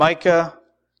Micah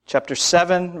chapter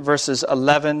 7, verses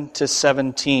 11 to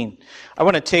 17. I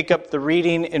want to take up the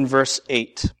reading in verse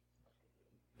 8.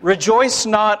 Rejoice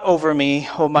not over me,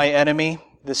 O my enemy,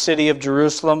 the city of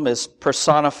Jerusalem is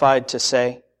personified to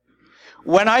say.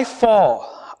 When I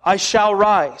fall, I shall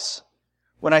rise.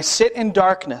 When I sit in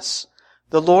darkness,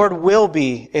 the Lord will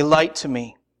be a light to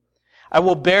me. I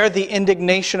will bear the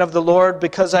indignation of the Lord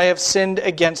because I have sinned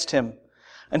against him,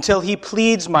 until he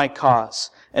pleads my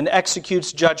cause and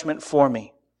executes judgment for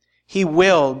me. He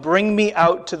will bring me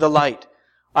out to the light.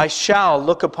 I shall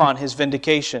look upon his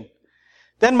vindication.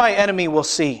 Then my enemy will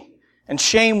see, and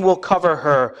shame will cover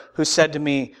her who said to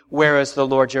me, Where is the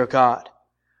Lord your God?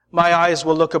 My eyes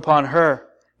will look upon her.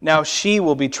 Now she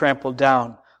will be trampled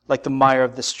down like the mire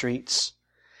of the streets.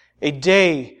 A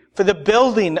day for the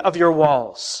building of your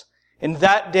walls. In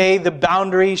that day the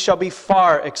boundary shall be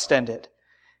far extended.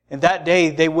 In that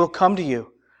day they will come to you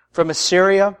from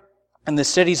Assyria and the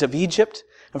cities of Egypt,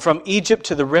 and from Egypt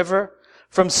to the river,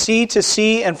 from sea to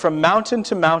sea, and from mountain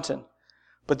to mountain.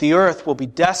 But the earth will be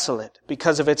desolate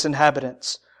because of its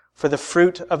inhabitants, for the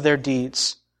fruit of their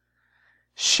deeds.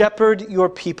 Shepherd your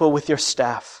people with your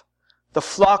staff, the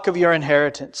flock of your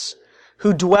inheritance,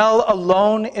 who dwell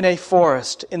alone in a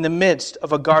forest in the midst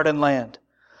of a garden land.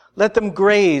 Let them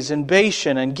graze in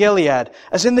Bashan and Gilead,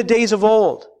 as in the days of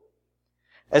old.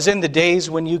 As in the days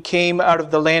when you came out of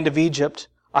the land of Egypt,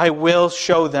 I will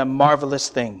show them marvelous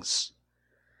things.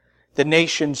 The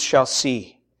nations shall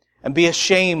see and be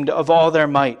ashamed of all their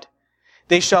might.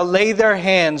 They shall lay their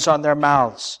hands on their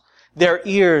mouths. Their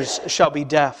ears shall be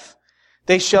deaf.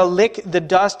 They shall lick the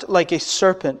dust like a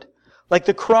serpent, like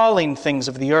the crawling things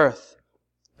of the earth.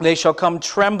 They shall come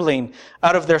trembling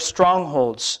out of their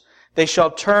strongholds. They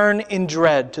shall turn in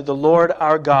dread to the Lord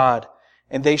our God,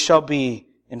 and they shall be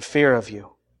in fear of you.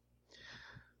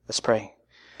 Let's pray.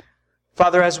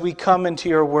 Father, as we come into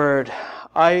your word,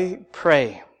 I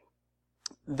pray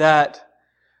that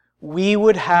we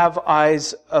would have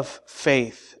eyes of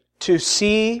faith to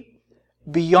see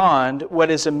beyond what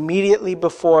is immediately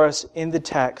before us in the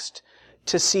text,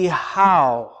 to see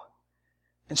how,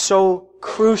 and so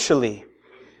crucially,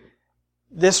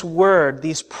 this word,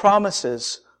 these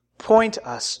promises, point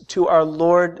us to our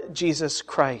Lord Jesus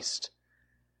Christ.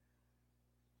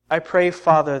 I pray,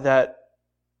 Father, that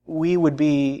we would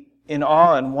be in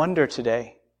awe and wonder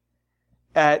today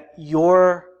at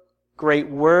your great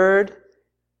word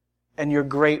and your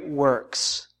great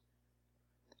works.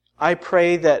 I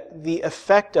pray that the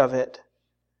effect of it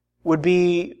would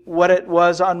be what it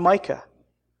was on Micah.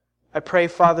 I pray,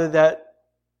 Father, that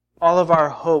all of our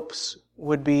hopes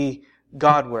would be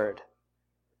Godward,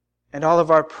 and all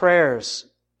of our prayers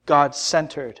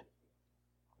God-centered.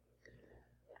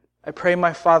 I pray,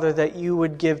 my Father, that you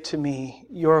would give to me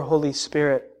your Holy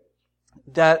Spirit,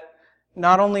 that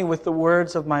not only with the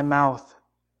words of my mouth,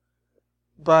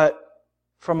 but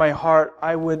from my heart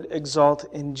I would exalt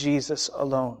in Jesus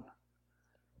alone.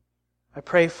 I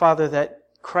pray, Father, that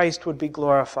Christ would be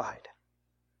glorified.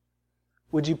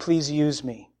 Would you please use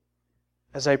me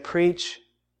as I preach,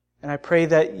 and I pray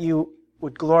that you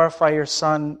would glorify your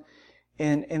Son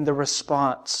in the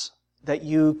response that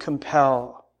you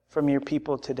compel from your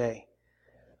people today.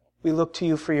 We look to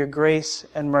you for your grace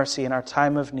and mercy in our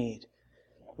time of need.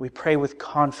 We pray with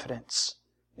confidence.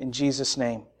 In Jesus'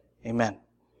 name, amen.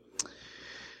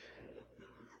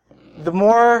 The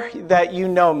more that you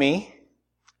know me,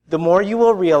 the more you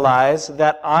will realize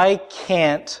that I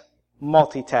can't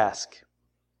multitask.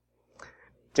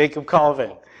 Jacob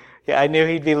Colvin. Yeah, I knew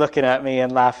he'd be looking at me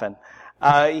and laughing.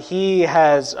 He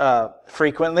has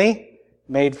frequently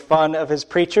made fun of his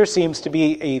preacher. Seems to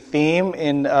be a theme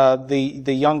in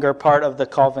the younger part of the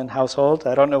Colvin household.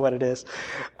 I don't know what it is.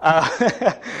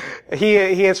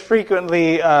 He has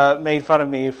frequently made fun of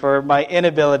me for my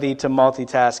inability to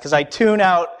multitask, because I tune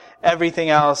out everything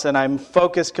else and I'm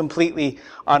focused completely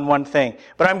on one thing.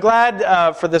 But I'm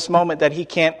glad for this moment that he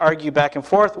can't argue back and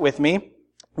forth with me,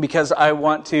 because I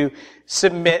want to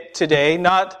submit today,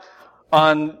 not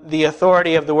on the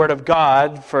authority of the Word of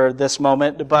God for this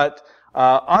moment, but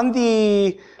on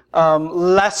the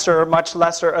much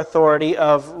lesser authority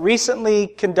of recently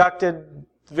conducted,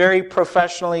 very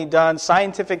professionally done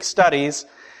scientific studies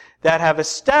that have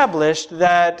established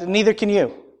that neither can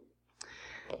you.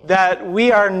 That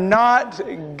we are not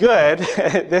good.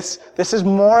 This is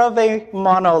more of a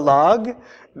monologue,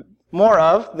 more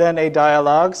of than a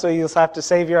dialogue, so you'll have to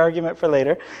save your argument for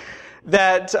later.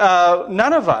 That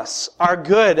none of us are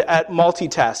good at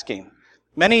multitasking.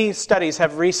 Many studies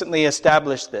have recently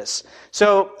established this.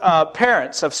 So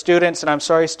parents of students, and I'm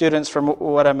sorry students for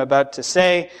what I'm about to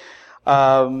say,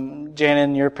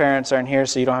 Janan, your parents aren't here,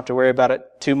 so you don't have to worry about it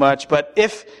too much. But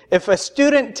if a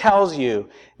student tells you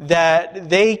that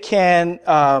they can,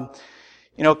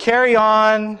 carry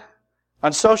on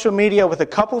social media with a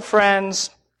couple friends,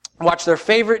 watch their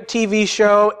favorite TV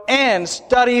show, and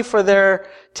study for their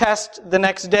test the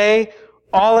next day,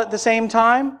 all at the same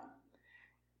time,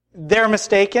 they're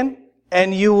mistaken,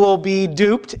 and you will be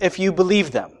duped if you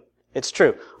believe them. It's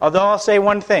true. Although I'll say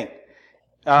one thing.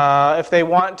 If they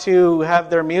want to have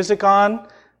their music on,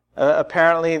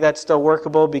 apparently that's still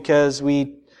workable because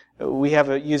we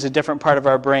use a different part of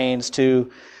our brains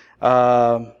to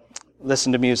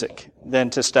listen to music than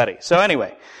to study. So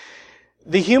anyway,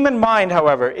 the human mind,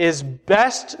 however, is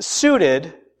best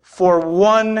suited for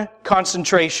one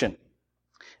concentration.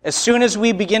 As soon as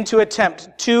we begin to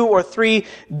attempt 2 or 3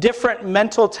 different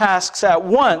mental tasks at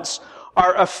once,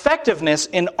 our effectiveness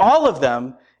in all of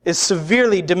them is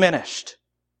severely diminished.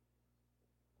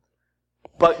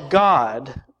 But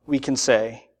God, we can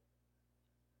say,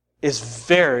 is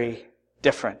very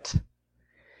different.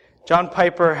 John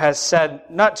Piper has said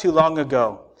not too long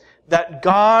ago that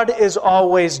God is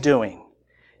always doing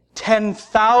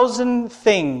 10,000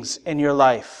 things in your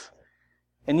life,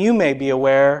 and you may be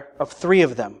aware of 3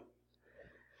 of them.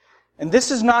 And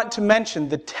this is not to mention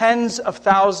the tens of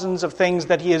thousands of things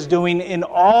that He is doing in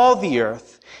all the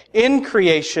earth, in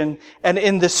creation, and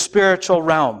in the spiritual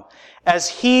realm, as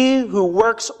He who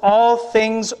works all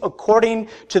things according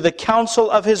to the counsel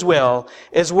of His will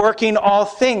is working all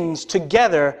things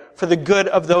together for the good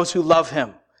of those who love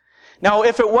Him. Now,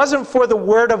 if it wasn't for the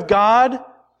Word of God,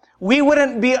 we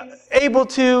wouldn't be able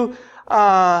to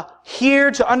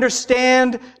hear, to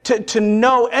understand, to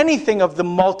know anything of the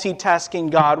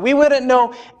multitasking God. We wouldn't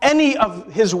know any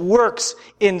of His works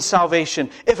in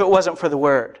salvation if it wasn't for the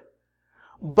Word.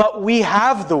 But we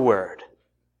have the Word.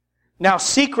 Now,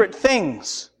 secret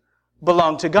things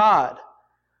belong to God,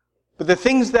 but the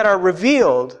things that are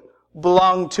revealed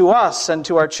belong to us and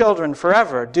to our children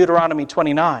forever, Deuteronomy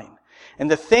 29. And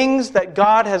the things that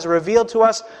God has revealed to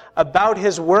us about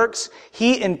His works,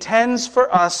 He intends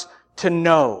for us to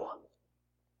know.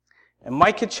 And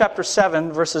Micah chapter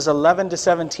 7, verses 11 to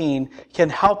 17, can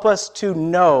help us to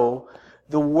know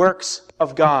the works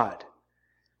of God.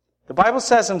 The Bible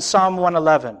says in Psalm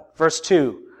 111, verse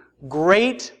 2,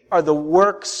 "Great are the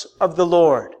works of the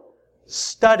Lord,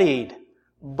 studied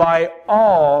by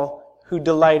all who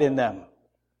delight in them."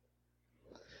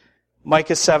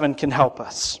 Micah 7 can help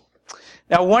us.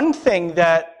 Now, one thing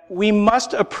that we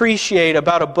must appreciate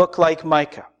about a book like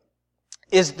Micah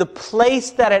is the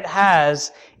place that it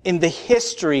has in the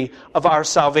history of our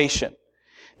salvation.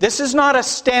 This is not a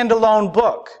standalone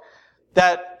book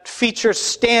that features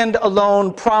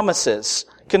standalone promises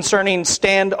concerning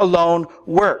standalone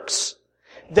works.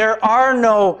 There are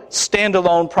no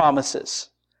standalone promises.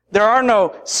 There are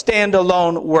no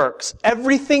standalone works.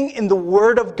 Everything in the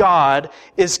Word of God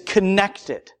is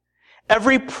connected.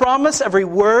 Every promise, every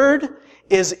word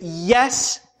is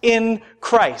yes in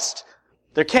Christ.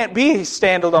 There can't be a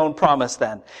standalone promise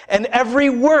then. And every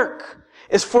work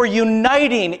is for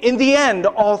uniting, in the end,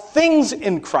 all things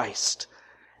in Christ.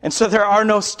 And so there are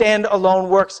no standalone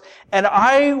works. And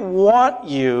I want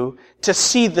you to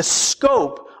see the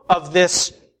scope of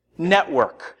this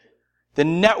network. The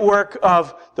network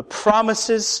of the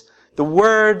promises, the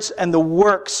words, and the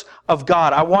works of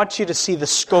God. I want you to see the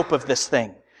scope of this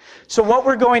thing. So what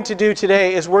we're going to do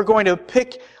today is we're going to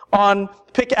pick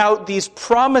out these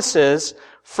promises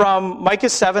from Micah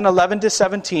 7, 11 to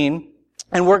 17,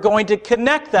 and we're going to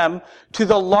connect them to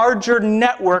the larger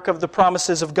network of the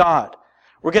promises of God.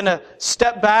 We're going to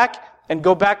step back and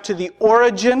go back to the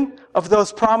origin of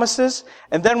those promises,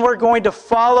 and then we're going to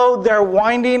follow their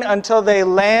winding until they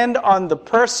land on the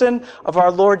person of our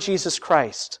Lord Jesus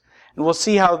Christ. And we'll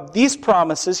see how these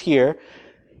promises here,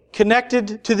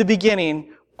 connected to the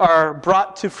beginning, are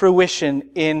brought to fruition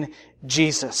in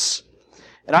Jesus.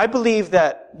 And I believe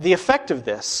that the effect of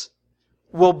this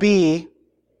will be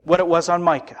what it was on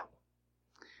Micah.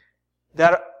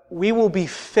 That we will be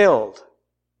filled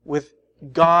with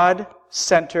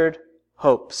God-centered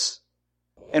hopes.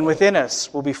 And within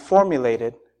us will be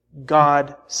formulated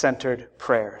God-centered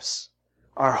prayers.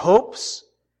 Our hopes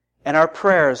and our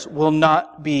prayers will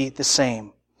not be the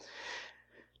same.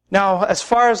 Now, as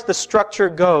far as the structure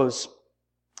goes,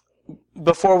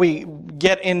 before we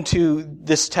get into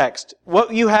this text,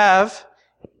 what you have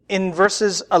in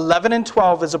verses 11 and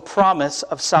 12 is a promise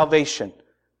of salvation.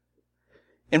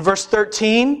 In verse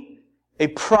 13, a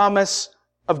promise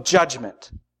of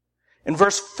judgment. In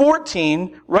verse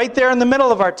 14, right there in the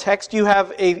middle of our text, you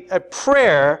have a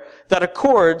prayer that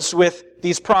accords with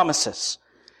these promises.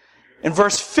 In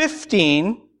verse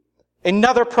 15,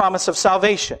 another promise of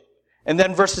salvation. And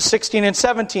then verses 16 and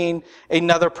 17,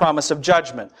 another promise of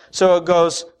judgment. So it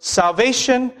goes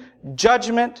salvation,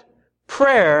 judgment,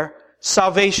 prayer,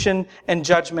 salvation, and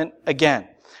judgment again.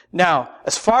 Now,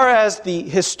 as far as the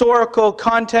historical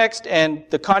context and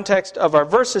the context of our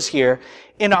verses here,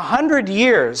 in 100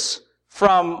 years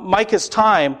from Micah's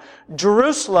time,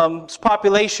 Jerusalem's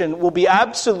population will be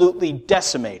absolutely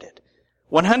decimated.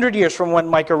 100 years from when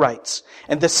Micah writes.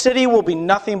 And the city will be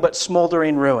nothing but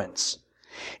smoldering ruins.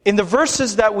 In the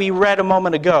verses that we read a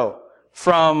moment ago,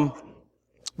 from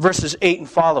verses 8 and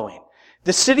following,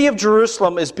 the city of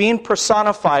Jerusalem is being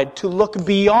personified to look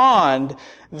beyond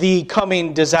the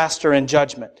coming disaster and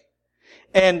judgment.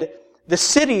 And the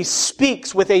city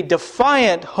speaks with a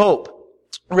defiant hope.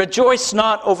 Rejoice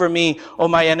not over me, O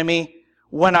my enemy.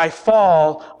 When I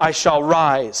fall, I shall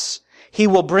rise. He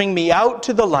will bring me out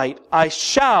to the light. I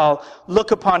shall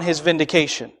look upon his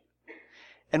vindication.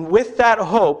 And with that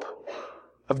hope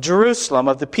of Jerusalem,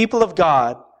 of the people of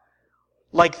God,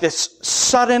 like this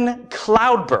sudden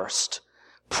cloudburst,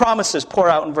 promises pour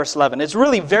out in verse 11. It's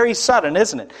really very sudden,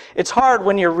 isn't it? It's hard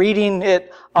when you're reading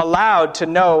it aloud to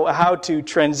know how to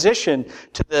transition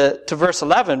to verse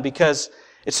 11 because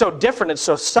it's so different, it's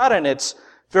so sudden, it's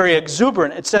very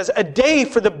exuberant. It says, a day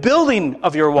for the building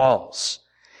of your walls.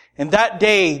 And that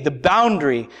day the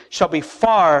boundary shall be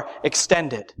far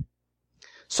extended.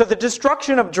 So the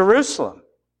destruction of Jerusalem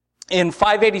in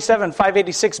 587,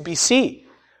 586 BC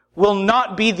will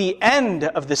not be the end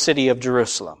of the city of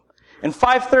Jerusalem. In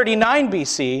 539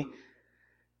 BC,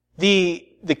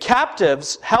 the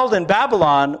captives held in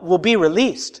Babylon will be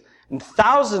released, and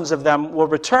thousands of them will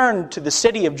return to the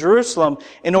city of Jerusalem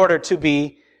in order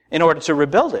to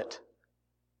rebuild it.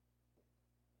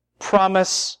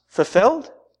 Promise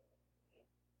fulfilled?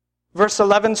 Verse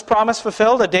 11's promise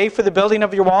fulfilled, a day for the building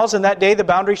of your walls, and that day the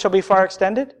boundary shall be far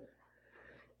extended?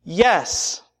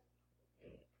 Yes.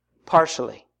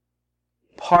 Partially.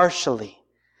 Partially.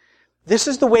 This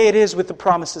is the way it is with the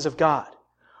promises of God.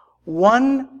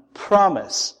 One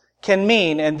promise can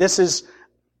mean, and this is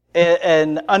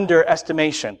an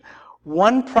underestimation,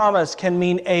 one promise can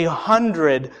mean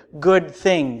 100 good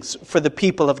things for the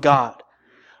people of God.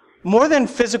 More than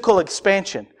physical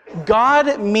expansion,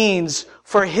 God means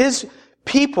for his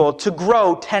people to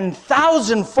grow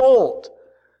 10,000-fold.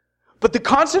 But the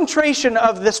concentration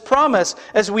of this promise,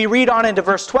 as we read on into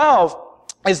verse 12,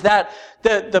 is that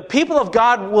the people of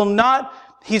God will not,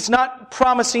 he's not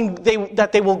promising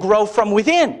that they will grow from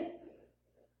within,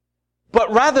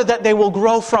 but rather that they will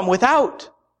grow from without.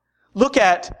 Look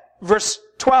at verse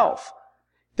 12.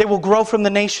 They will grow from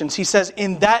the nations. He says,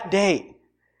 in that day,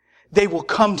 they will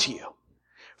come to you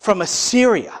from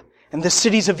Assyria and the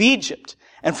cities of Egypt,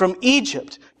 and from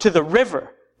Egypt to the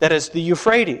river, that is the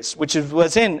Euphrates, which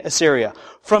was in Assyria,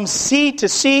 from sea to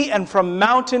sea and from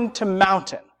mountain to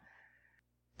mountain.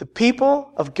 The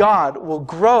people of God will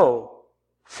grow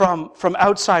from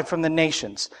outside, from the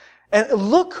nations. And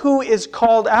look who is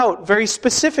called out very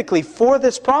specifically for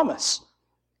this promise.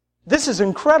 This is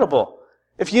incredible.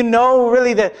 If you know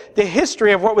really the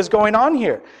history of what was going on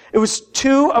here. It was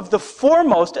two of the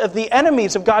foremost of the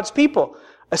enemies of God's people.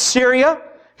 Assyria,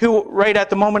 who right at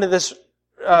the moment of this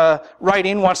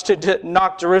writing wants to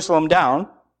knock Jerusalem down,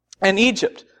 and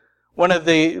Egypt. One of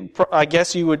the, I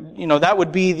guess that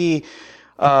would be the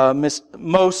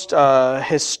most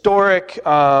historic,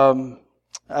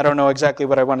 I don't know exactly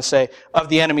what I want to say, of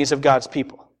the enemies of God's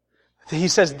people. He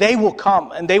says they will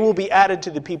come and they will be added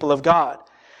to the people of God.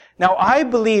 Now, I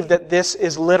believe that this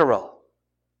is literal.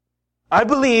 I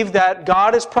believe that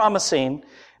God is promising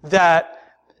that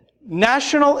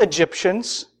national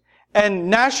Egyptians and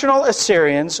national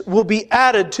Assyrians will be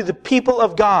added to the people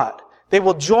of God. They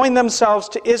will join themselves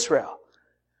to Israel.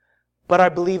 But I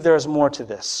believe there is more to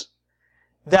this.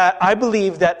 That I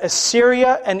believe that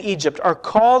Assyria and Egypt are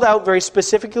called out very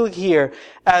specifically here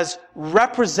as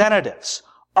representatives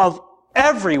of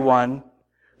everyone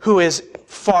who is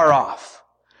far off,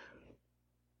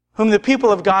 whom the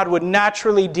people of God would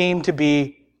naturally deem to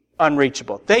be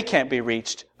unreachable. They can't be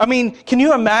reached. I mean, can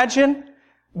you imagine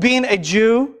being a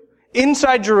Jew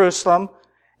inside Jerusalem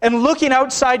and looking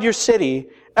outside your city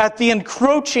at the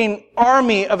encroaching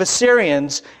army of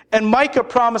Assyrians, and Micah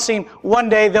promising one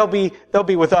day they'll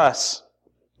be with us.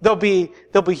 They'll be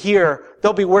here.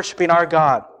 They'll be worshiping our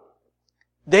God.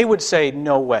 They would say,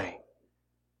 no way.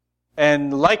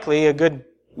 And likely a good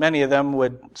many of them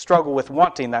would struggle with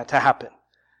wanting that to happen.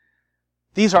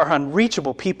 These are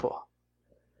unreachable people.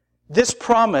 This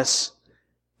promise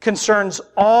concerns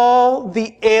all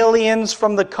the aliens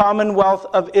from the commonwealth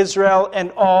of Israel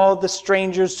and all the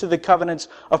strangers to the covenants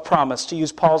of promise, to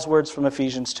use Paul's words from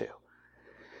Ephesians 2.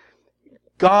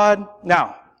 God,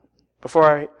 now,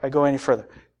 before I go any further,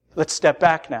 let's step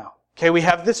back now. Okay, we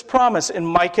have this promise in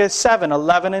Micah 7,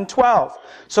 11, and 12.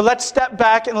 So let's step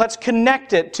back and let's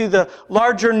connect it to the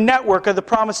larger network of the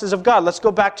promises of God. Let's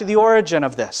go back to the origin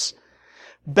of this.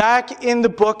 Back in the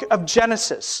book of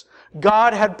Genesis,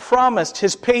 God had promised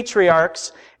his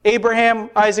patriarchs, Abraham,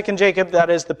 Isaac, and Jacob, that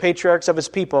is the patriarchs of his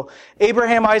people,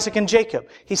 Abraham, Isaac, and Jacob.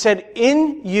 He said,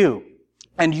 in you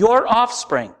and your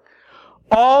offspring,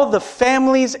 all the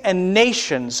families and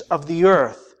nations of the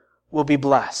earth will be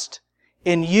blessed.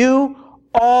 In you,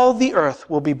 all the earth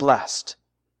will be blessed.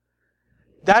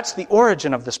 That's the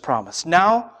origin of this promise.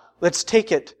 Now, let's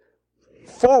take it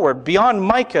forward beyond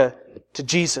Micah to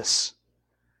Jesus.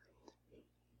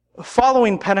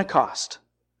 Following Pentecost,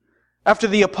 after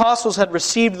the apostles had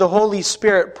received the Holy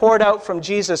Spirit poured out from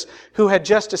Jesus, who had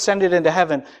just ascended into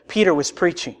heaven, Peter was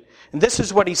preaching. And this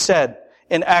is what he said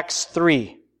in Acts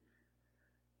 3.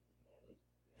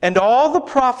 And all the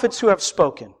prophets who have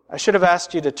spoken, I should have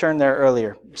asked you to turn there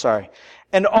earlier, sorry.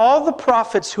 And all the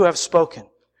prophets who have spoken,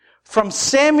 from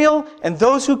Samuel and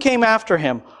those who came after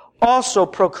him, also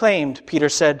proclaimed, Peter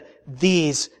said,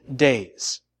 these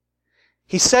days.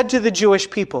 He said to the Jewish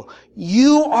people,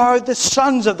 you are the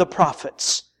sons of the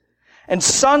prophets and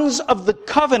sons of the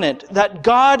covenant that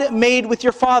God made with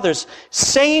your fathers,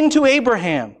 saying to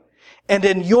Abraham, and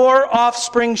in your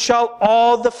offspring shall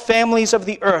all the families of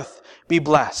the earth be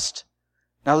blessed.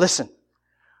 Now listen,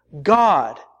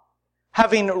 God,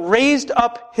 having raised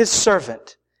up his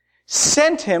servant,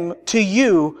 sent him to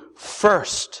you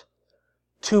first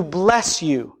to bless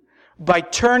you by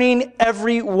turning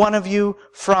every one of you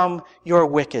from your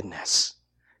wickedness.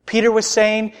 Peter was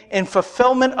saying, in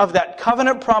fulfillment of that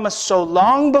covenant promise so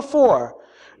long before,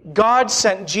 God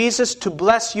sent Jesus to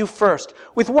bless you first.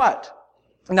 With what?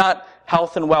 Not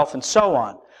health and wealth and so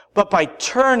on, but by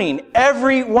turning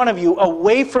every one of you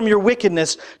away from your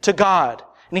wickedness to God.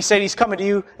 And he said he's coming to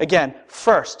you again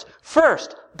first.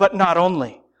 First, but not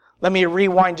only. Let me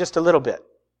rewind just a little bit.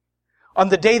 On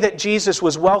the day that Jesus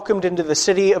was welcomed into the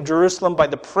city of Jerusalem by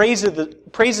the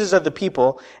praises of the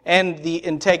people and the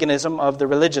antagonism of the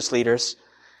religious leaders,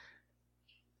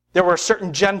 there were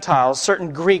certain Gentiles,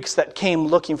 certain Greeks that came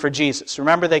looking for Jesus.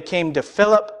 Remember, they came to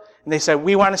Philip and they said,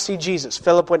 we want to see Jesus.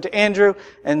 Philip went to Andrew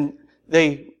and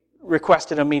they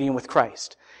requested a meeting with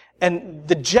Christ. And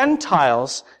the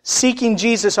Gentiles seeking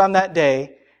Jesus on that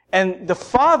day and the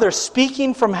Father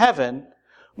speaking from heaven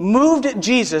moved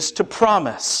Jesus to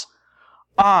promise,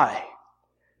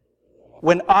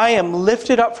 when I am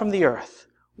lifted up from the earth,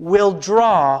 will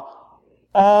draw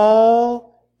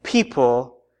all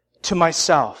people to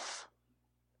myself.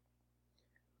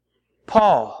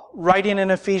 Paul, writing in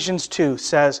Ephesians 2,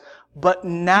 says, but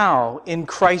now in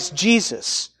Christ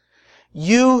Jesus,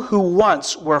 you who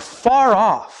once were far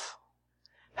off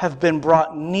have been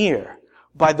brought near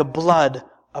by the blood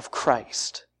of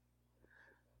Christ.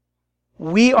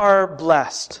 We are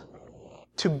blessed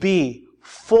to be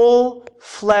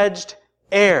full-fledged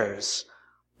heirs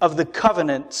of the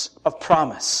covenants of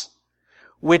promise,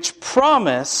 which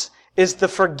promise is the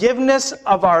forgiveness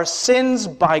of our sins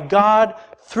by God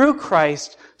through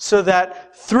Christ, so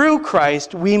that through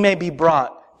Christ we may be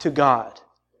brought to God.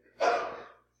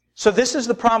 So this is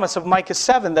the promise of Micah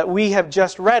 7 that we have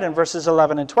just read in verses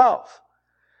 11 and 12.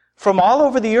 From all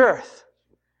over the earth,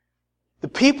 the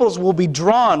peoples will be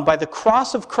drawn by the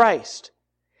cross of Christ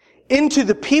into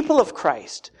the people of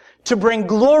Christ to bring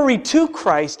glory to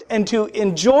Christ and to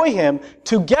enjoy him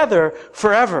together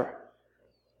forever.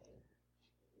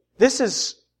 This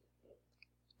is,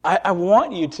 I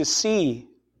want you to see,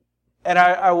 and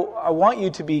I want you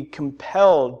to be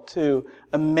compelled to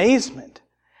amazement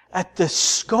at the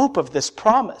scope of this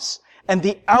promise and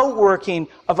the outworking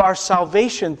of our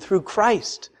salvation through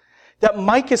Christ. That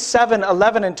Micah 7,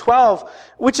 11, and 12,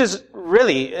 which is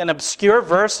really an obscure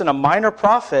verse and a minor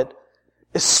prophet,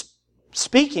 is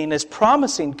speaking, is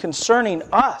promising concerning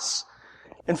us.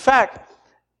 In fact,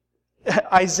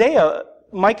 Isaiah,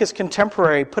 Micah's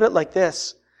contemporary, put it like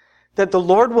this, that the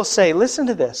Lord will say, listen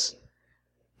to this,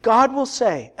 God will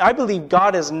say, I believe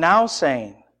God is now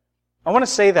saying, I want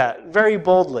to say that very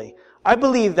boldly, I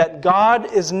believe that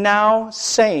God is now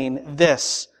saying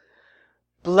this,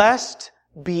 blessed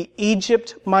be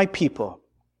Egypt my people,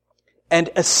 and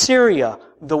Assyria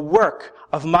the work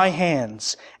of my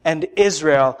hands, and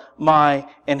Israel my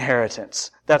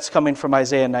inheritance. That's coming from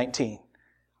Isaiah 19.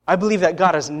 I believe that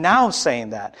God is now saying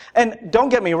that. And don't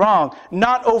get me wrong,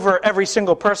 not over every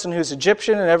single person who's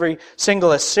Egyptian and every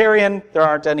single Assyrian. There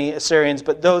aren't any Assyrians,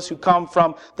 but those who come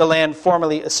from the land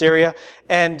formerly Assyria,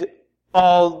 and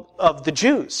all of the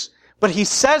Jews. But he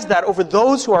says that over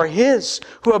those who are his,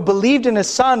 who have believed in his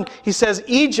Son. He says,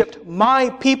 Egypt, my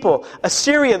people.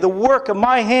 Assyria, the work of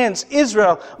my hands.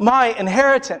 Israel, my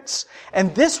inheritance.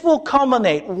 And this will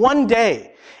culminate one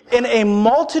day in a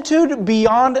multitude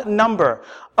beyond number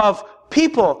of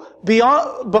people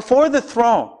before the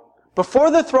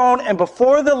throne and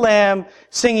before the Lamb,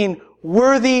 singing,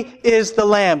 "Worthy is the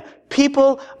Lamb."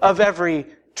 People of every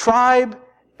tribe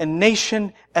and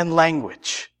nation and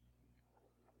language.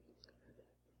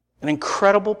 An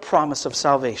incredible promise of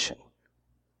salvation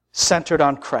centered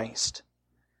on Christ.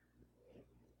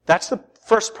 That's the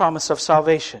first promise of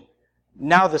salvation.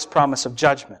 Now this promise of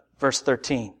judgment, verse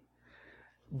 13.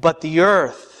 But the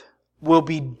earth will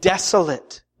be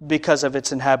desolate because of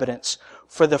its inhabitants,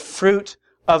 for the fruit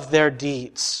of their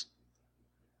deeds.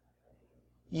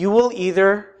 You will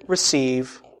either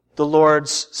receive the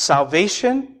Lord's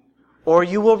salvation or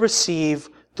you will receive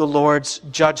the Lord's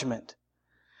judgment.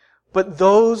 But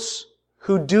those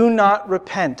who do not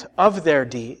repent of their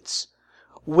deeds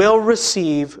will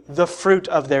receive the fruit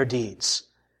of their deeds.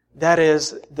 That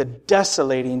is the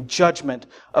desolating judgment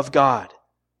of God.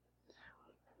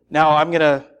 Now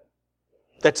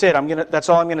that's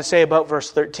all I'm going to say about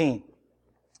verse 13.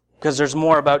 Because there's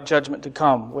more about judgment to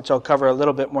come, which I'll cover a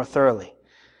little bit more thoroughly.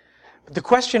 But the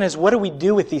question is, what do we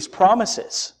do with these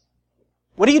promises?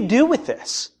 What do you do with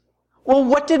this? Well,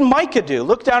 what did Micah do?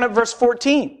 Look down at verse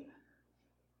 14.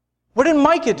 What did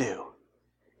Micah do?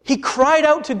 He cried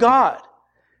out to God.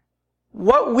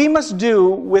 What we must do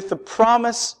with the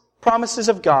promises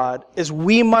of God is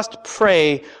we must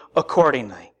pray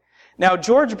accordingly. Now,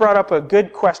 George brought up a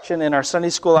good question in our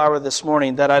Sunday school hour this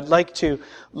morning that I'd like to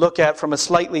look at from a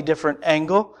slightly different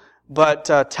angle, but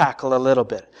tackle a little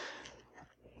bit.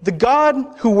 The God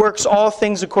who works all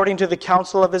things according to the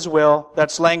counsel of his will,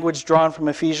 that's language drawn from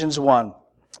Ephesians 1,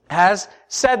 has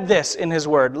said this in his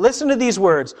word. Listen to these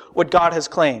words, what God has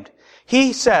claimed.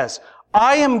 He says,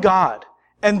 I am God,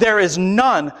 and there is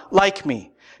none like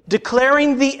me,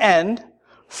 declaring the end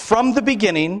from the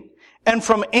beginning and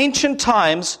from ancient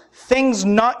times things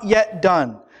not yet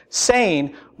done,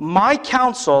 saying, my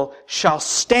counsel shall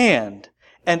stand,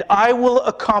 and I will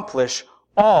accomplish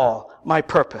all my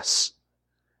purpose.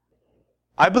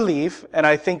 I believe, and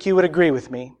I think you would agree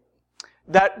with me,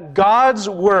 that God's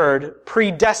word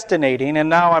predestinating, and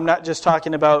now I'm not just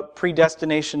talking about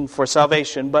predestination for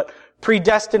salvation, but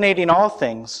predestinating all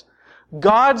things,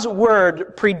 God's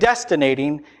word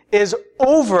predestinating is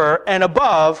over and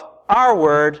above our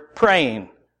word praying.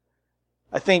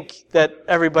 I think that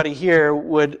everybody here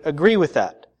would agree with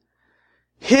that.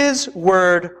 His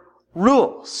word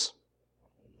rules.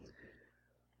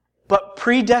 But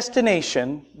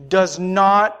predestination does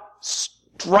not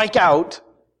strike out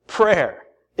prayer.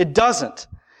 It doesn't.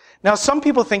 Now, some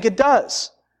people think it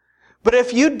does. But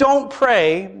if you don't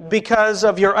pray because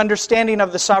of your understanding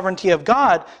of the sovereignty of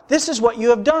God, this is what you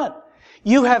have done.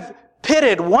 You have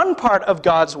pitted one part of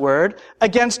God's word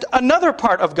against another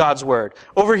part of God's word.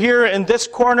 Over here in this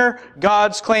corner,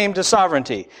 God's claim to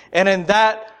sovereignty. And in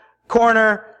that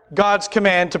corner, God's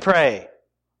command to pray.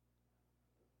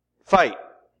 Fight.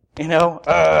 And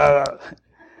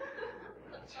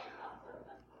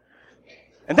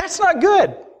that's not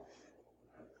good.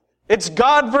 It's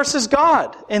God versus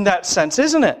God in that sense,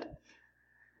 isn't it?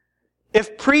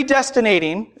 If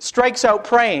predestinating strikes out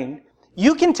praying,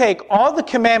 you can take all the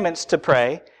commandments to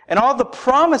pray and all the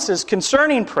promises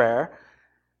concerning prayer,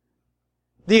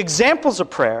 the examples of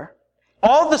prayer,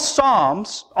 all the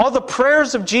Psalms, all the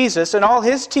prayers of Jesus and all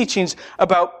his teachings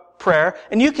about prayer,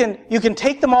 and you can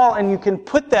take them all and you can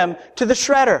put them to the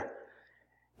shredder.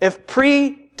 If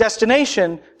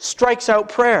predestination strikes out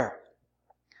prayer.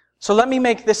 So let me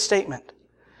make this statement.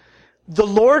 The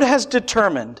Lord has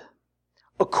determined,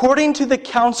 according to the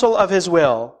counsel of his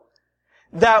will,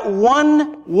 that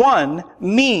one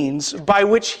means by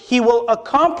which he will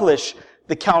accomplish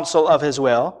the counsel of his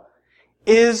will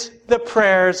is the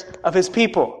prayers of his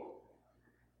people.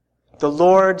 The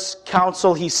Lord's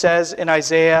counsel, he says in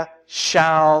Isaiah,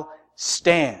 shall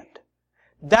stand.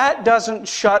 That doesn't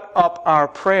shut up our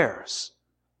prayers.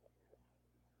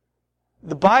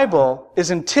 The Bible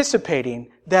is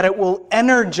anticipating that it will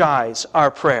energize our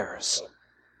prayers.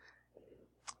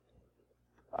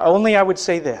 Only I would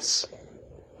say this.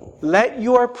 Let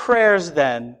your prayers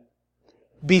then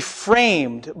be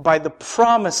framed by the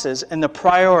promises and the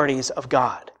priorities of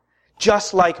God,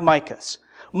 just like Micah's.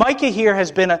 Micah here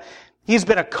has been He's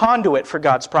been a conduit for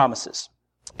God's promises.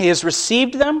 He has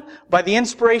received them by the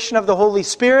inspiration of the Holy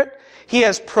Spirit. He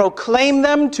has proclaimed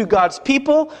them to God's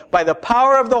people by the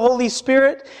power of the Holy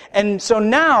Spirit. And so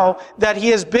now that he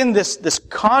has been this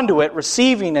conduit,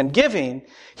 receiving and giving,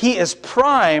 he is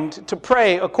primed to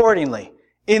pray accordingly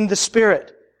in the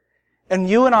Spirit. And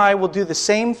you and I will do the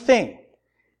same thing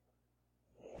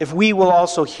if we will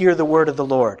also hear the word of the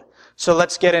Lord. So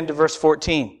let's get into verse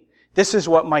 14. This is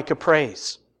what Micah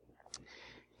prays.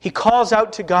 He calls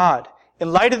out to God,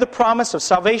 in light of the promise of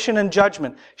salvation and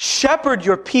judgment, shepherd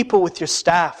your people with your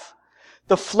staff,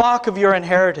 the flock of your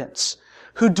inheritance,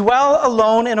 who dwell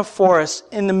alone in a forest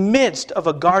in the midst of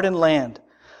a garden land.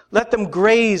 Let them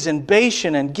graze in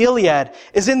Bashan and Gilead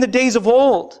as in the days of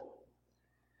old.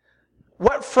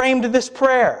 What framed this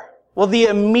prayer? Well, the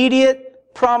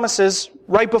immediate promises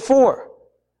right before.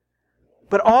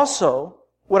 But also,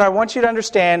 what I want you to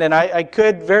understand, and I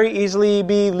could very easily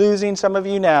be losing some of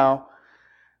you now,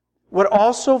 what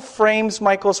also frames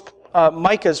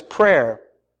Micah's prayer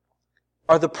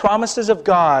are the promises of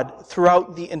God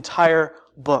throughout the entire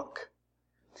book.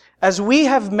 As we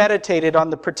have meditated on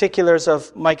the particulars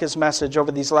of Micah's message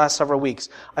over these last several weeks,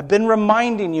 I've been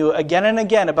reminding you again and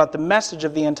again about the message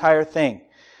of the entire thing.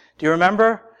 Do you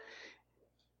remember?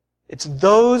 It's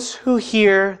those who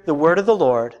hear the word of the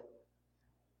Lord,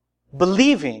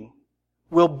 believing,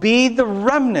 will be the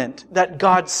remnant that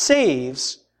God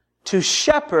saves to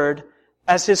shepherd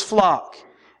as his flock.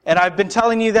 And I've been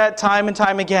telling you that time and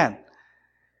time again.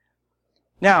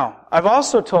 Now, I've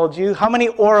also told you how many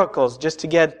oracles, just to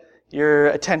get your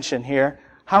attention here,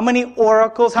 how many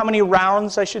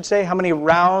rounds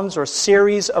or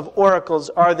series of oracles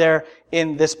are there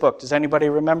in this book? Does anybody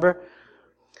remember?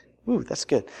 Ooh, that's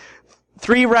good.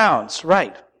 3 rounds,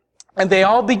 right. And they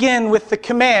all begin with the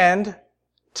command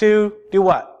to do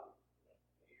what?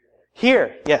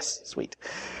 Hear. Yes, sweet.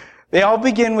 They all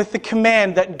begin with the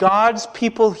command that God's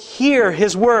people hear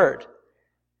his word.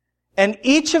 And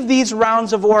each of these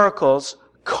rounds of oracles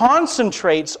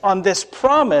concentrates on this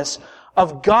promise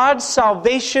of God's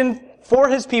salvation for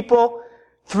his people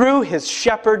through his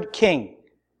shepherd king.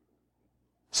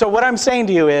 So what I'm saying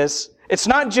to you is, it's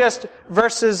not just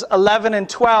verses 11 and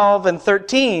 12 and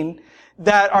 13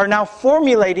 that are now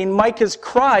formulating Micah's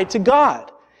cry to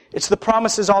God. It's the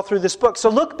promises all through this book. So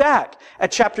look back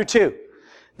at chapter 2.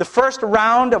 The first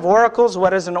round of oracles,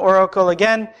 what is an oracle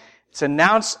again? It's an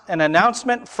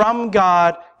announcement from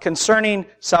God concerning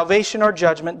salvation or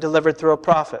judgment delivered through a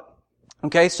prophet.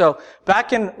 Okay, so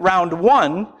back in round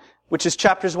 1, which is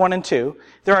chapters 1 and 2,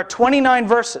 there are 29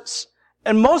 verses.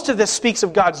 And most of this speaks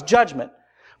of God's judgment.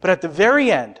 But at the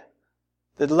very end,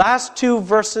 the last 2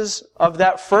 verses of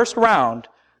that first round,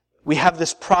 we have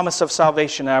this promise of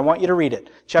salvation. And I want you to read it.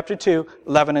 Chapter 2,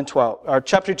 11 and 12, or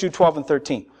chapter 2, 12 and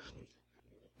 13.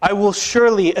 I will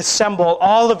surely assemble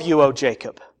all of you, O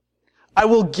Jacob. I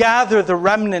will gather the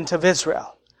remnant of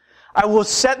Israel. I will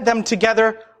set them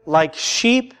together like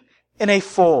sheep in a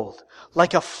fold,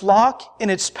 like a flock in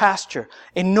its pasture,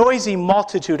 a noisy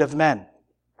multitude of men.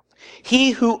 He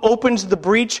who opens the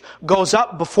breach goes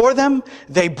up before them.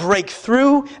 They break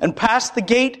through and pass the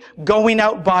gate, going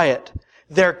out by it.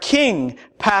 Their king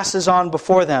passes on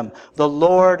before them, the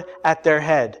Lord at their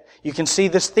head. You can see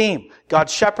this theme. God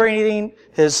shepherding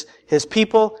his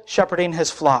people, shepherding his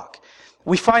flock.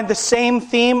 We find the same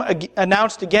theme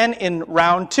announced again in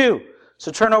round 2.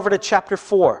 So turn over to chapter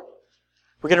 4.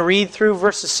 We're going to read through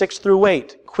verses 6 through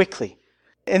 8 quickly.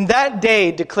 In that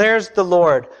day, declares the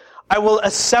Lord, I will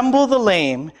assemble the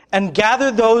lame and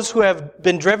gather those who have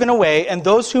been driven away and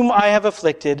those whom I have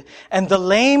afflicted, and the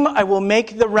lame I will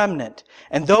make the remnant,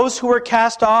 and those who were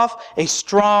cast off a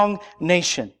strong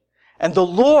nation. And the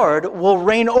Lord will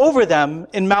reign over them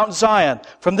in Mount Zion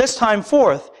from this time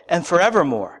forth and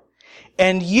forevermore.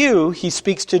 And you, he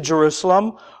speaks to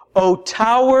Jerusalem, O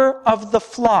tower of the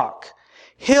flock,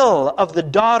 hill of the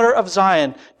daughter of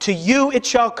Zion, to you it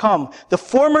shall come. The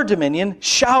former dominion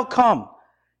shall come.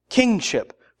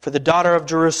 Kingship for the daughter of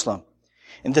Jerusalem.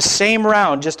 In the same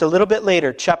round, just a little bit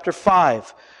later, chapter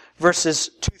 5, verses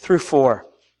 2 through 4.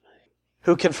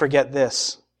 Who can forget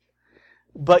this?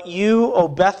 But you, O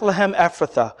Bethlehem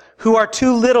Ephrathah, who are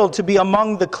too little to be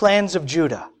among the clans of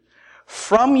Judah,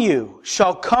 from you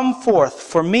shall come forth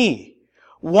for me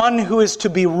one who is to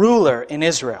be ruler in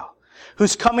Israel,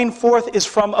 whose coming forth is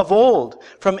from of old,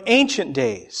 from ancient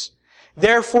days.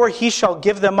 Therefore he shall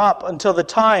give them up until the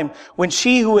time when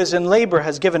she who is in labor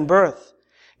has given birth.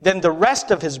 Then the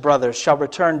rest of his brothers shall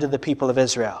return to the people of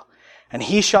Israel, and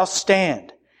he shall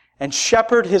stand and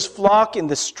shepherd his flock in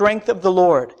the strength of the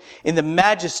Lord, in the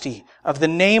majesty of the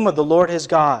name of the Lord his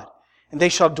God. And they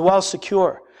shall dwell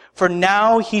secure. For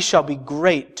now he shall be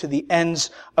great to the ends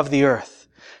of the earth.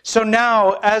 So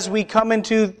now, as we come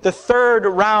into the third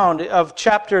round of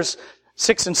chapters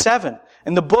 6 and 7,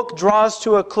 and the book draws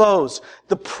to a close,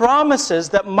 the promises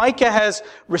that Micah has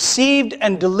received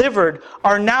and delivered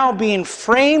are now being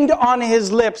framed on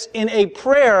his lips in a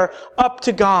prayer up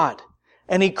to God.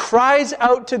 And he cries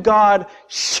out to God,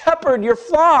 "Shepherd your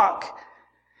flock."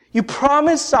 You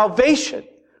promise salvation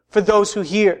for those who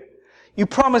hear. You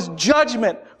promise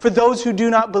judgment for those who do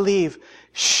not believe.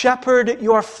 Shepherd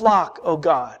your flock, O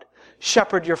God.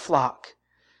 Shepherd your flock.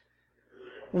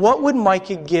 What would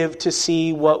Micah give to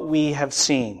see what we have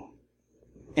seen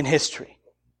in history?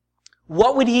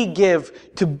 What would he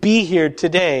give to be here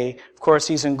today? Of course,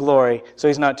 he's in glory, so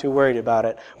he's not too worried about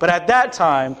it. But at that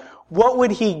time, what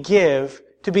would he give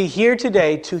to be here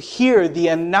today to hear the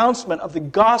announcement of the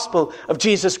gospel of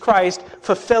Jesus Christ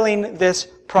fulfilling this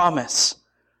promise?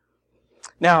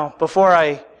 Now, before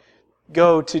I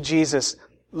go to Jesus,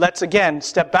 let's again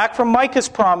step back from Micah's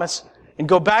promise and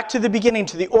go back to the beginning,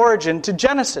 to the origin, to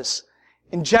Genesis.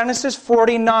 In Genesis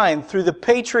 49, through the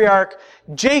patriarch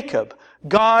Jacob,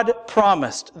 God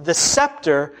promised, "The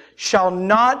scepter shall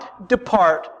not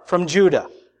depart from Judah,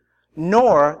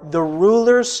 nor the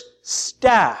ruler's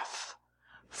staff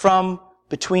from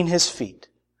between his feet,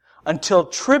 until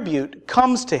tribute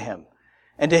comes to him,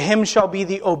 and to him shall be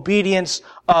the obedience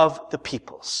of the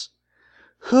peoples."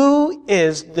 Who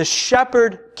is the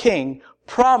shepherd king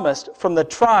promised from the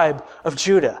tribe of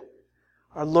Judah?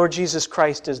 Our Lord Jesus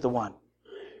Christ is the one.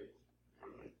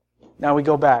 Now we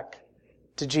go back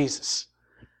to Jesus.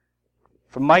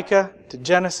 From Micah to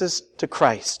Genesis to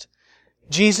Christ.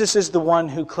 Jesus is the one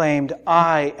who claimed,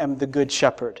 "I am the good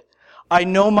shepherd. I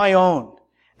know my own,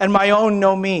 and my own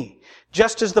know me,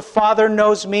 just as the Father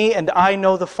knows me, and I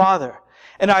know the Father.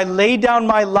 And I lay down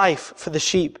my life for the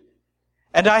sheep.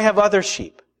 And I have other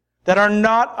sheep that are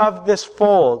not of this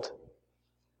fold."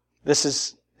 This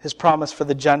is his promise for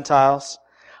the Gentiles.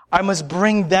 "I must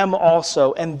bring them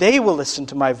also, and they will listen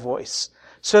to my voice.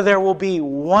 So there will be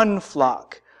one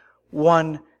flock,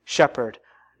 one shepherd."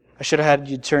 I should have had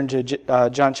you turn to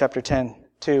John chapter 10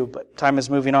 too, but time is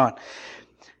moving on.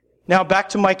 Now back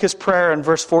to Micah's prayer in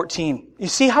verse 14. You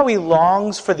see how he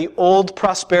longs for the old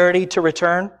prosperity to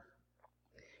return?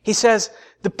 He says,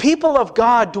 "The people of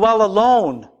God dwell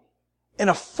alone in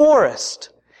a forest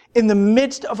in the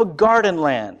midst of a garden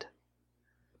land."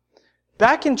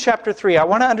 Back in chapter 3, I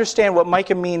want to understand what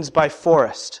Micah means by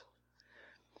forest.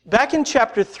 Back in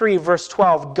chapter 3, verse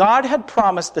 12, God had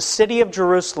promised the city of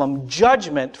Jerusalem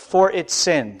judgment for its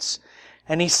sins.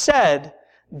 And he said,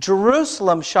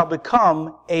 "Jerusalem shall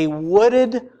become a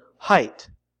wooded height."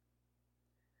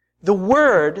 The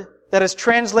word that is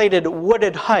translated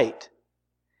wooded height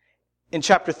in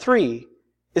chapter 3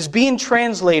 is being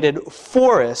translated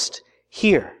forest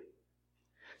here.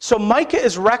 So Micah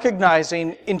is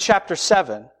recognizing in chapter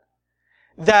 7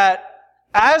 that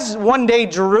as one day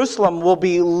Jerusalem will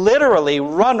be literally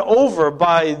run over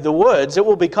by the woods, it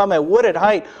will become a wooded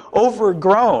height,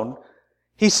 overgrown.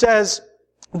 He says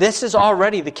this is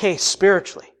already the case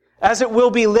spiritually. As it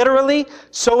will be literally,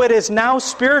 so it is now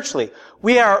spiritually.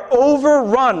 We are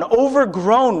overrun,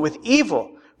 overgrown with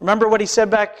evil. Remember what he said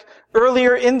back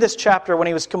earlier in this chapter when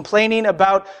he was complaining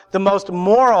about the most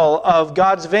moral of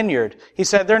God's vineyard. He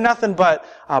said they're nothing but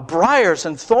briars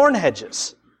and thorn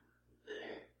hedges.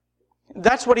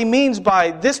 That's what he means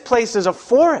by this place is a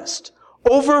forest,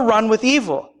 overrun with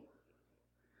evil.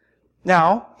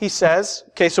 Now, he says,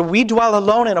 okay, so we dwell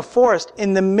alone in a forest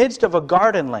in the midst of a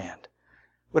garden land.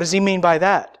 What does he mean by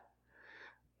that?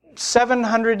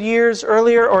 700 years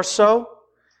earlier or so,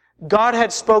 God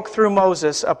had spoke through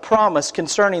Moses a promise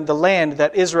concerning the land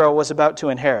that Israel was about to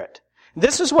inherit.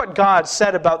 This is what God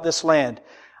said about this land.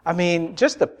 I mean,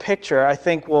 just the picture, I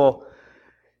think, will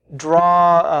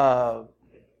draw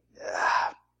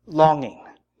longing.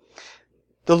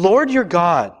 "The Lord your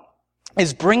God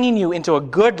is bringing you into a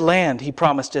good land," he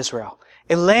promised Israel,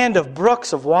 "a land of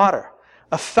brooks of water,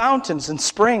 of fountains and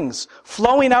springs,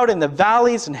 flowing out in the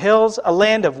valleys and hills, a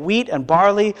land of wheat and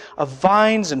barley, of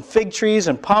vines and fig trees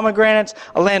and pomegranates,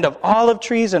 a land of olive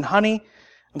trees and honey."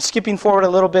 I'm skipping forward a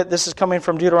little bit. This is coming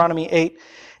from Deuteronomy 8.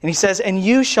 And he says, "And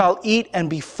you shall eat and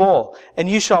be full, and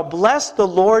you shall bless the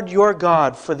Lord your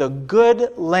God for the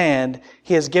good land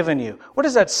he has given you." What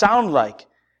does that sound like?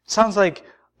 It sounds like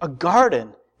a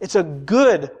garden. It's a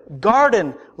good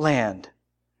garden land.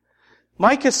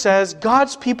 Micah says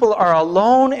God's people are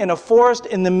alone in a forest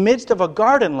in the midst of a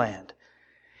garden land.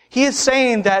 He is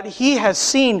saying that he has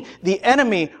seen the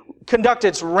enemy conduct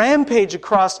its rampage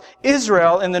across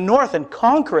Israel in the north and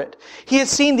conquer it. He has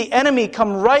seen the enemy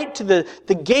come right to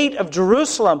the gate of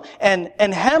Jerusalem and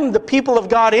hem the people of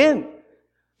God in.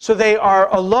 So they are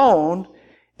alone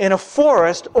in a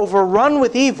forest overrun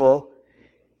with evil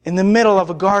in the middle of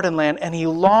a garden land, and he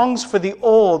longs for the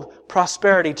old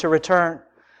prosperity to return.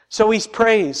 So he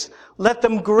prays, let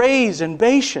them graze in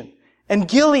Bashan and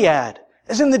Gilead,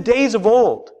 as in the days of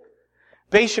old.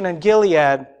 Bashan and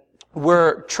Gilead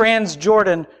were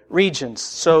Transjordan regions.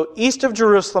 So east of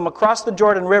Jerusalem, across the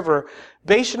Jordan River,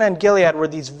 Bashan and Gilead were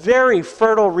these very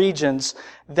fertile regions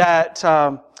that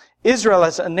Israel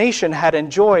as a nation had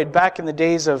enjoyed back in the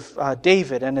days of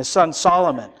David and his son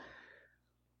Solomon.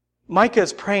 Micah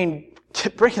is praying to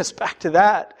bring us back to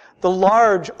that. The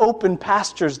large open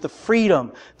pastures, the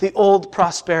freedom, the old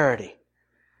prosperity.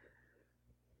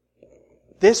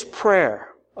 This prayer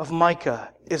of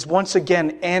Micah is once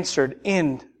again answered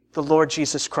in the Lord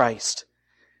Jesus Christ.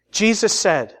 Jesus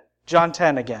said, John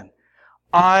 10 again,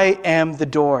 I am the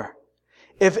door.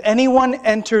 If anyone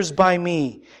enters by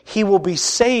me, he will be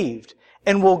saved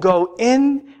and will go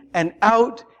in and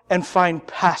out and find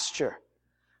pasture.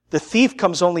 The thief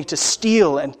comes only to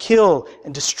steal and kill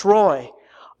and destroy.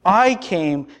 I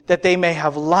came that they may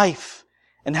have life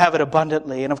and have it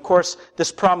abundantly. And of course,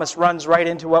 this promise runs right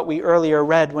into what we earlier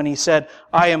read when he said,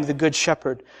 I am the good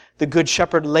shepherd. The good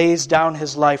shepherd lays down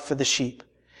his life for the sheep.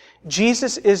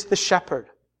 Jesus is the shepherd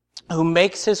who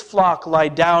makes his flock lie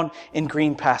down in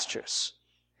green pastures.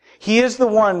 He is the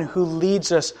one who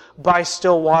leads us by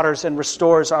still waters and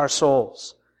restores our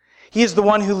souls. He is the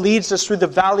one who leads us through the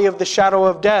valley of the shadow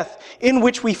of death, in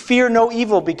which we fear no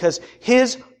evil because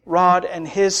his rod and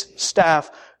his staff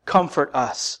comfort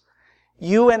us.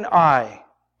 You and I,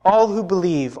 all who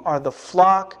believe, are the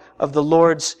flock of the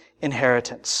Lord's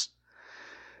inheritance.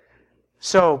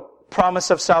 So, promise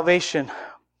of salvation,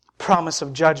 promise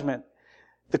of judgment,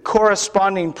 the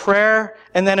corresponding prayer,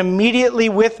 and then immediately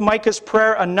with Micah's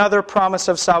prayer, another promise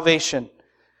of salvation.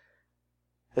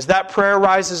 As that prayer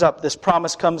rises up, this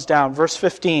promise comes down. Verse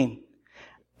 15.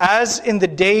 As in the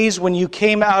days when you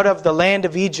came out of the land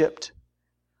of Egypt,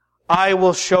 I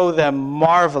will show them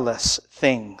marvelous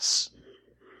things.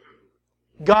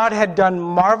 God had done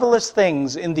marvelous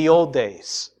things in the old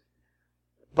days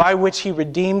by which he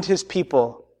redeemed his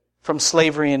people from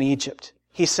slavery in Egypt.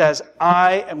 He says,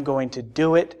 I am going to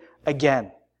do it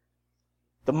again.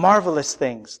 The marvelous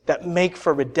things that make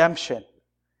for redemption.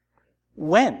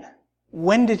 When?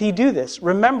 When did he do this?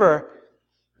 Remember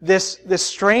this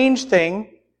strange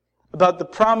thing about the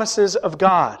promises of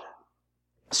God.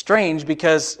 Strange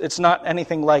because it's not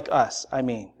anything like us,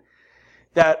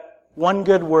 that one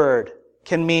good word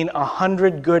can mean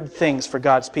 100 good things for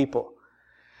God's people.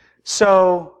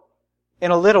 So,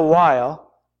 in a little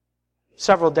while,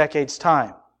 several decades'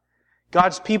 time,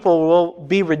 God's people will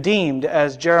be redeemed,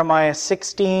 as Jeremiah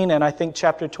 16 and I think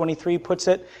chapter 23 puts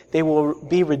it. They will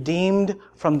be redeemed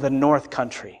from the north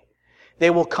country. They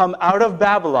will come out of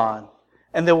Babylon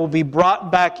and they will be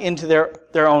brought back into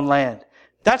their own land.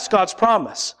 That's God's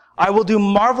promise. I will do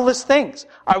marvelous things.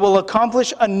 I will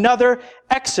accomplish another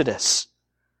Exodus.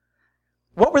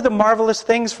 What were the marvelous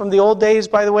things from the old days,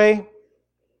 by the way?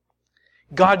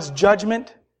 God's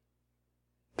judgment,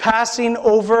 passing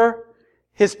over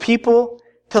his people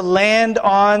to land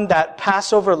on that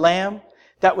Passover lamb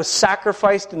that was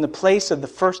sacrificed in the place of the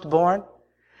firstborn.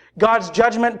 God's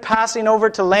judgment passing over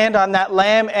to land on that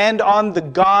lamb and on the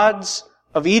gods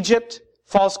of Egypt,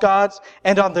 false gods,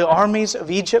 and on the armies of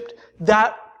Egypt.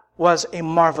 That was a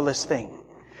marvelous thing.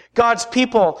 God's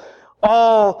people,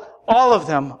 all of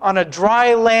them, on a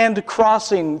dry land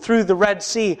crossing through the Red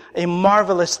Sea, a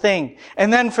marvelous thing.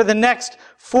 And then for the next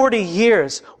 40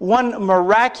 years, one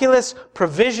miraculous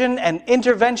provision and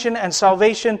intervention and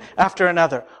salvation after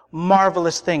another.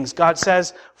 Marvelous things. God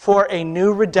says, for a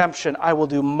new redemption, I will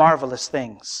do marvelous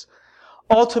things.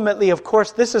 Ultimately, of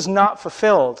course, this is not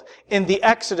fulfilled in the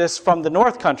Exodus from the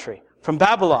north country, from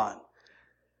Babylon.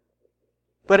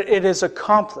 But it is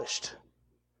accomplished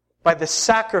by the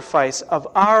sacrifice of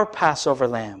our Passover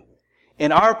lamb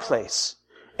in our place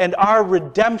and our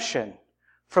redemption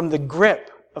from the grip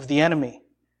of the enemy,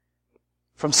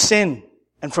 from sin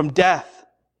and from death.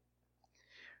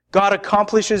 God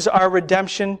accomplishes our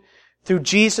redemption through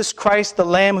Jesus Christ, the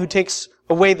Lamb who takes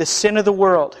away the sin of the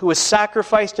world, who was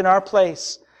sacrificed in our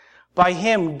place. By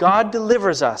him, God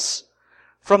delivers us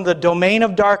from the domain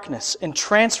of darkness and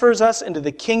transfers us into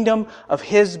the kingdom of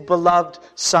his beloved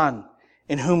Son,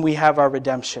 in whom we have our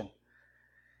redemption.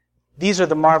 These are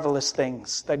the marvelous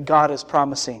things that God is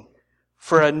promising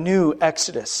for a new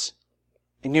Exodus,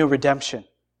 a new redemption.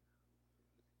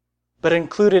 But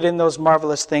included in those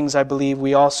marvelous things, I believe,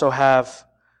 we also have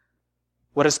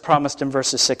what is promised in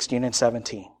verses 16 and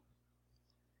 17.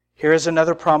 Here is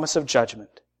another promise of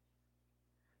judgment.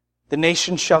 The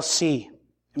nations shall see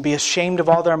and be ashamed of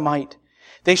all their might.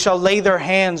 They shall lay their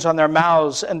hands on their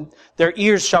mouths, and their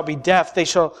ears shall be deaf. They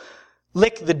shall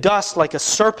lick the dust like a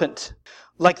serpent,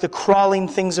 like the crawling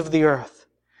things of the earth.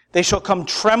 They shall come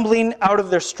trembling out of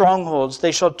their strongholds.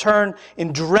 They shall turn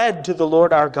in dread to the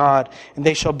Lord our God, and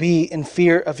they shall be in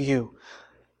fear of you.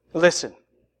 Listen,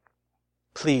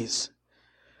 please.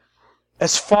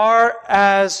 As far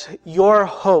as your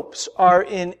hopes are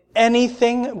in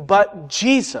anything but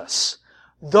Jesus,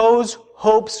 those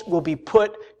hopes will be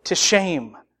put to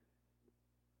shame.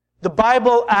 The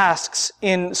Bible asks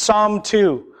in Psalm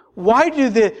 2, why do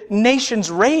the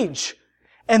nations rage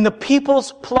and the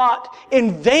peoples plot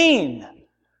in vain?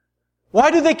 Why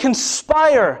do they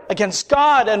conspire against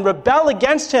God and rebel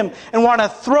against Him and want to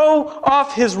throw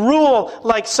off His rule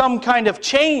like some kind of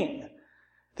chain?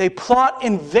 They plot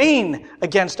in vain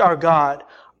against our God.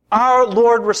 Our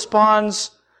Lord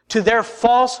responds to their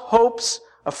false hopes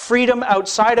of freedom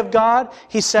outside of God.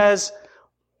 He says,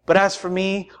 but as for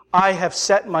me, I have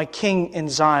set my king in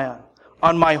Zion,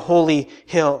 on my holy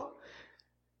hill.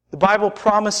 The Bible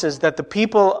promises that the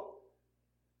people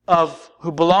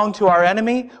who belong to our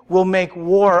enemy will make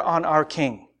war on our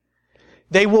king.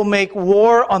 They will make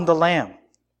war on the Lamb, it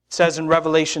says in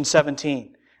Revelation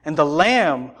 17. And the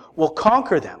Lamb will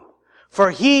conquer them,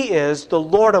 for He is the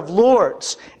Lord of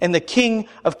lords and the King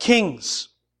of kings.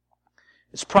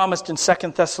 It's promised in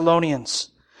 2 Thessalonians.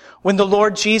 When the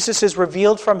Lord Jesus is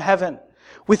revealed from heaven,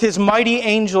 with His mighty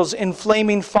angels in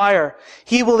flaming fire,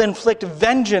 He will inflict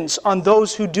vengeance on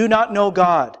those who do not know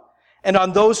God and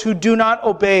on those who do not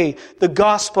obey the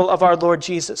gospel of our Lord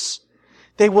Jesus.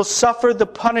 They will suffer the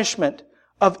punishment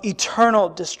of eternal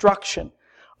destruction,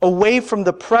 away from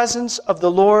the presence of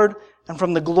the Lord and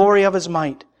from the glory of His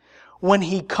might, when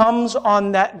He comes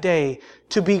on that day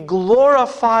to be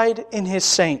glorified in His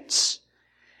saints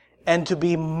and to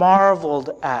be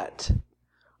marveled at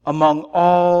among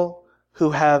all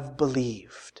who have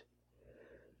believed.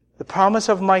 The promise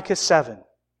of Micah 7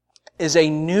 is a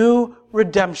new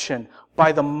redemption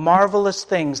by the marvelous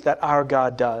things that our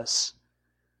God does.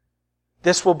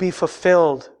 This will be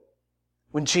fulfilled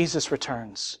when Jesus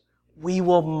returns. We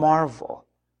will marvel.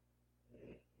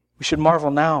 We should marvel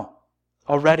now,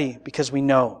 already, because we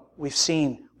know, we've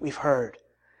seen, we've heard.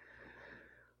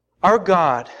 Our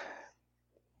God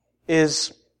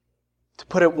is, to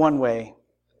put it one way,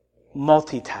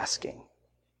 multitasking.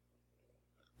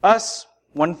 Us,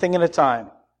 one thing at a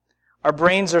time. Our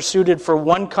brains are suited for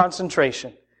one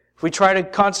concentration. If we try to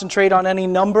concentrate on any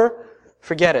number,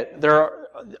 forget it.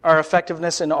 Our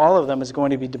effectiveness in all of them is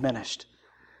going to be diminished.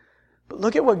 But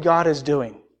look at what God is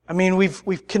doing. I mean,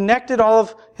 we've connected all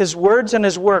of His words and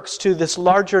His works to this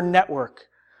larger network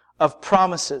of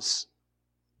promises,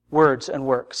 words, and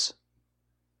works.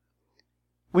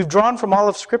 We've drawn from all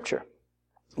of Scripture,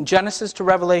 Genesis to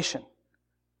Revelation,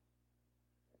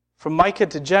 from Micah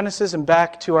to Genesis and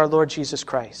back to our Lord Jesus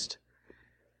Christ.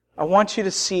 I want you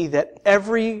to see that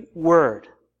every word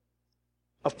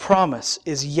of promise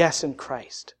is yes in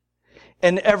Christ.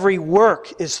 And every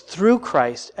work is through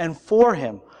Christ and for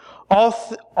Him.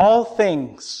 All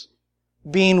things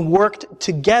being worked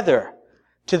together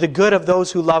to the good of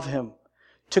those who love Him,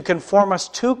 to conform us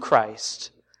to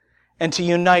Christ, and to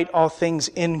unite all things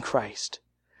in Christ.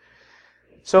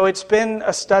 So it's been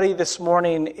a study this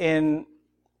morning in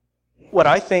what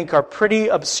I think are pretty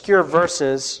obscure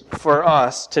verses for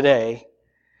us today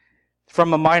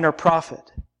from a minor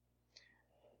prophet.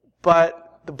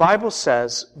 But the Bible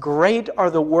says, great are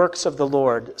the works of the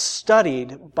Lord,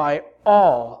 studied by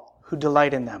all who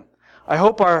delight in them. I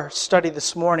hope our study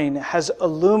this morning has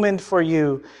illumined for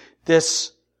you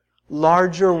this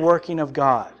larger working of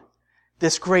God,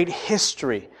 this great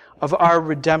history of our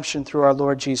redemption through our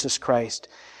Lord Jesus Christ.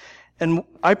 And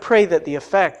I pray that the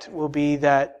effect will be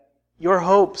that your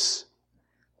hopes,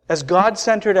 as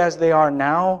God-centered as they are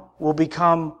now, will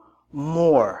become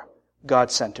more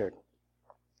God-centered.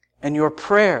 And your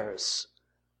prayers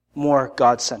more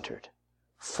God-centered,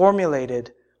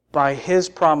 formulated by His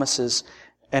promises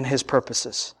and His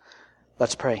purposes.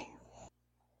 Let's pray.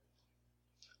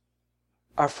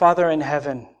 Our Father in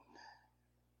heaven,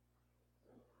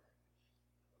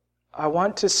 I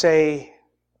want to say,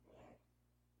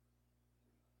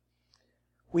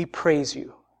 we praise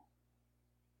You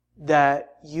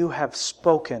that You have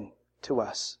spoken to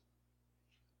us.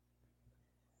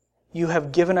 You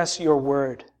have given us Your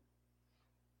word.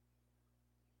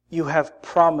 You have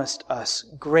promised us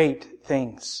great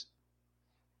things.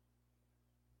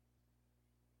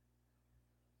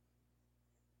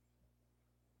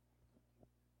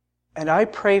 And I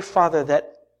pray, Father,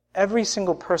 that every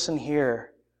single person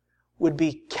here would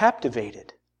be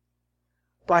captivated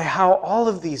by how all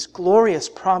of these glorious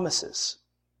promises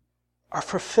are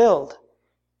fulfilled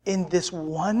in this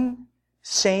one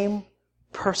same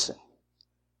person,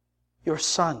 your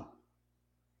Son,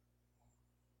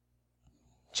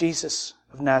 Jesus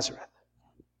of Nazareth.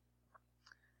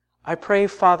 I pray,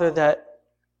 Father, that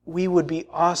we would be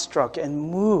awestruck and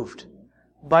moved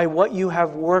by what you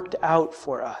have worked out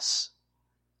for us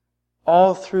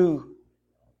all through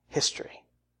history.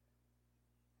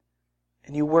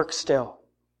 And you work still.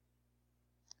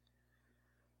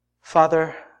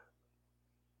 Father,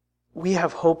 we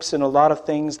have hopes in a lot of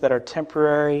things that are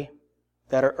temporary,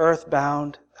 that are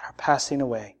earthbound, that are passing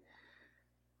away.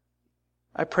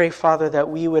 I pray, Father, that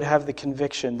we would have the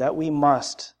conviction that we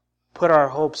must put our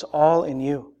hopes all in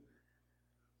you.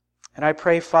 And I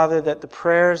pray, Father, that the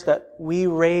prayers that we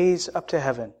raise up to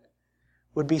heaven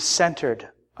would be centered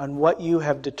on what you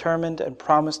have determined and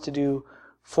promised to do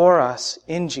for us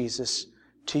in Jesus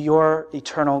to your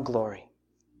eternal glory.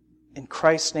 In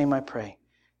Christ's name I pray.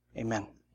 Amen.